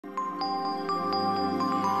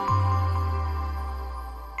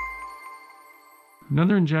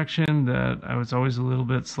Another injection that I was always a little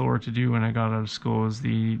bit slower to do when I got out of school is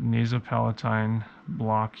the Nasopalatine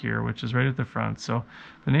block here, which is right at the front. So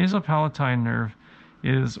the Nasopalatine nerve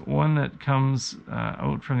is one that comes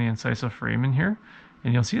out from the incisive foramen here.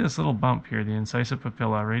 And you'll see this little bump here, the incisive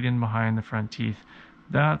papilla, right in behind the front teeth.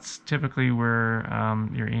 That's typically where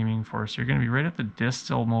you're aiming for. So you're going to be right at the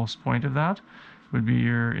distal most point of that would be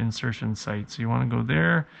your insertion site. So you want to go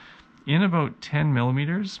there in about 10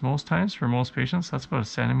 millimeters most times for most patients. That's about a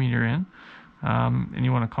centimeter in. And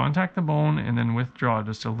you want to contact the bone and then withdraw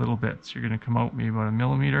just a little bit. So you're going to come out maybe about a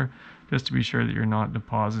millimeter just to be sure that you're not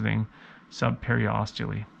depositing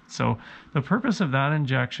subperiosteally. So the purpose of that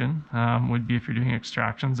injection would be if you're doing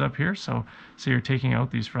extractions up here. So you're taking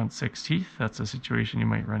out these front 6 teeth. That's a situation you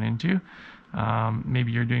might run into.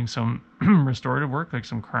 Maybe you're doing some restorative work, like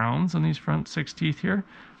some crowns on these front 6 teeth here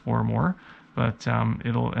or more. But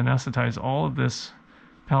it'll anesthetize all of this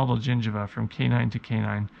palatal gingiva from canine to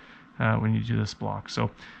canine when you do this block.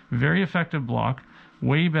 So very effective block.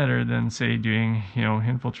 Way better than, say, doing,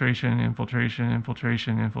 infiltration, infiltration,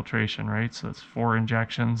 infiltration, infiltration, right? So that's 4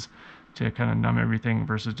 injections to kind of numb everything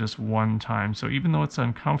versus just one time. So even though it's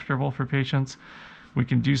uncomfortable for patients, we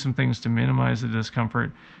can do some things to minimize the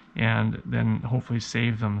discomfort and then hopefully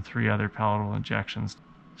save them 3 other palatal injections.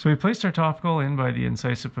 So we placed our topical in by the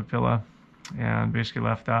incisive papilla and basically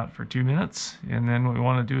left that for 2 minutes. And then what we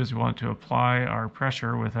want to do is we want to apply our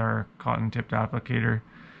pressure with our cotton-tipped applicator,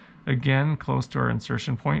 again close to our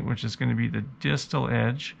insertion point, which is going to be the distal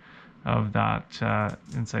edge of that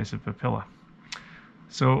incisive papilla.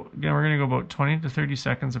 So again, we're going to go about 20 to 30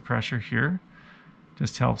 seconds of pressure here.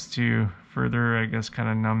 Just helps to further, I guess, kind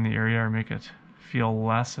of numb the area or make it feel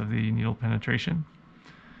less of the needle penetration.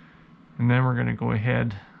 And then we're going to go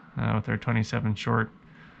ahead with our 27 short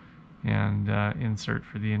and insert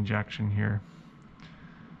for the injection here.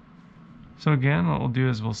 So again, what we'll do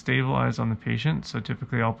is we'll stabilize on the patient. So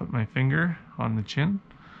typically I'll put my finger on the chin.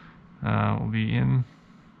 We'll be in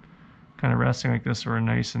kind of resting like this, or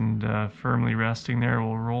nice and firmly resting there.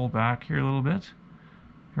 We'll roll back here a little bit.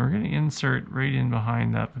 And we're going to insert right in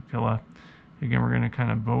behind that papilla. Again, we're going to kind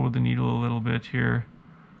of bow the needle a little bit here.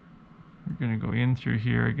 We're going to go in through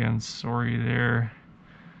here again, sorry there.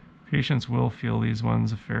 Patients will feel these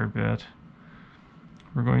ones a fair bit.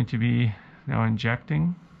 We're going to be now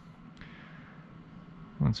injecting.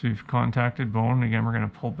 Once we've contacted bone, again, we're going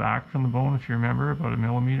to pull back from the bone, if you remember, about a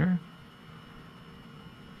millimeter.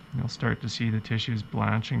 You'll start to see the tissues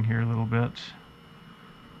blanching here a little bit,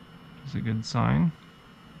 which is a good sign.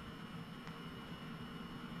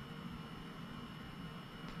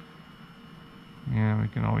 And we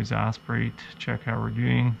can always aspirate, check how we're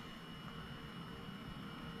doing.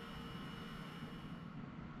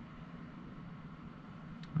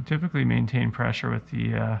 We typically maintain pressure with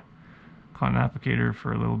the cotton applicator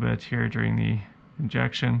for a little bit here during the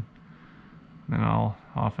injection. Then I'll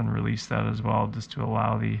often release that as well, just to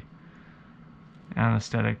allow the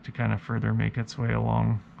anesthetic to kind of further make its way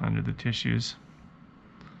along under the tissues.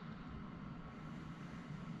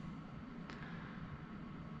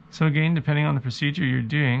 So again, depending on the procedure you're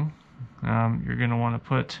doing, you're going to want to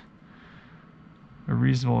put a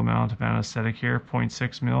reasonable amount of anesthetic here.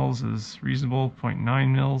 0.6 mils is reasonable,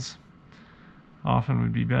 0.9 mils often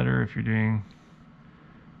would be better if you're doing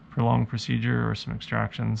prolonged procedure or some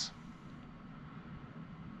extractions.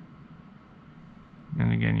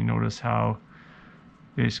 And again, you notice how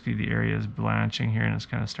basically the area is blanching here and it's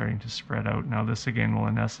kind of starting to spread out. Now this again will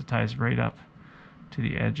anesthetize right up to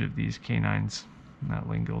the edge of these canines, that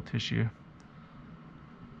lingual tissue.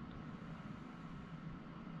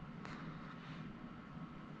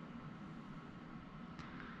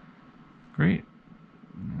 Great.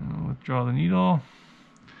 Now withdraw the needle,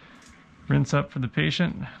 rinse up for the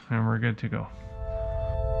patient, and we're good to go.